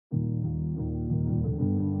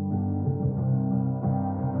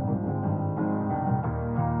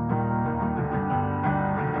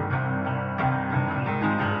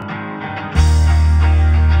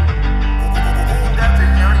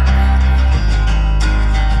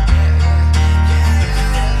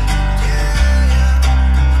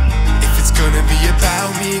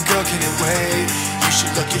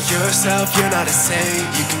at yourself, you're not a saint.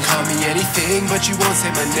 You can call me anything, but you won't say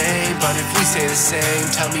my name. But if we say the same,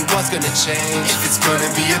 tell me what's gonna change. If it's gonna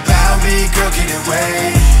be about me, girl, get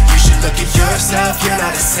away. You should look at yourself, you're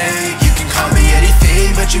not a saint. You can call me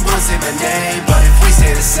anything, but you won't say my name. But if we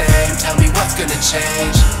say the same, tell me what's gonna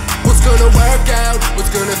change. What's gonna work out?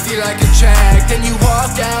 What's gonna feel like a drag? Then you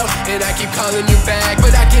walk out, and I keep calling you back.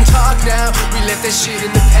 But I can talk now, we left that shit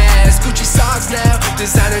in the past. Gucci socks now,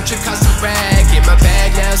 designer trip cost a rag. In my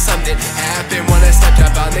bag now, something happened when I stepped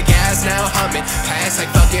up on the gas now. Humming past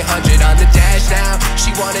like fucking 100 on the dash now.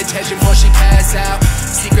 She want attention before she pass out.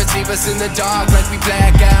 Secrets leave us in the dark like we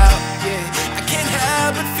black out. Yeah, I can't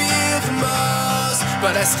help but feel the most,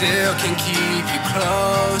 but I still can keep you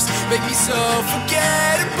close. Make me so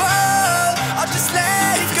forgettable, I'll just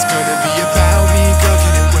let it go. If it's gonna be about me, girl,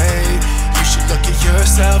 get away. You should look at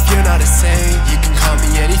yourself, you're not a saint. You can call me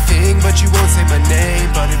anything, but you won't say my name.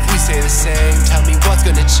 But if we say the same, tell me what's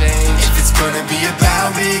gonna change. If it's gonna be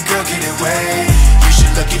about me, girl, get away. You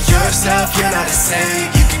should look at yourself, you're not a saint.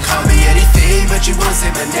 You can call me anything, but you won't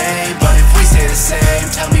say my name. But if we say the same,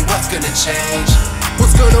 tell me what's gonna change.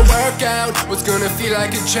 What's gonna work out? What's gonna feel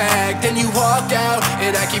like a drag? Then you walk out,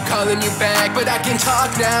 and I keep calling you back. But I can talk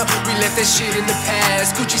now, we left that shit in the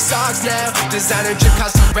past. Gucci socks now, designer trip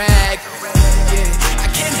cost a rag. Yeah, I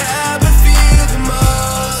can't help but feel the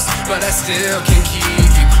most, but I still can keep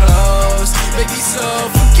you close. Make me so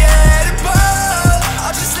forgettable,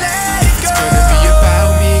 I'll just let it go. If it's gonna be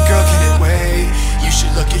about me, girl, get away. You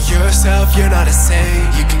should look at yourself, you're not a saint.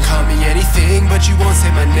 You can call me anything, but you won't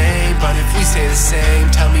say my name. But if we say the same,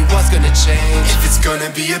 tell me what's gonna change. If it's gonna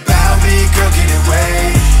be about me, girl, get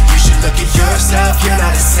away. You should look at yourself, you're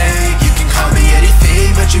not a saint. You can call me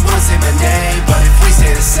anything, but you won't say my name.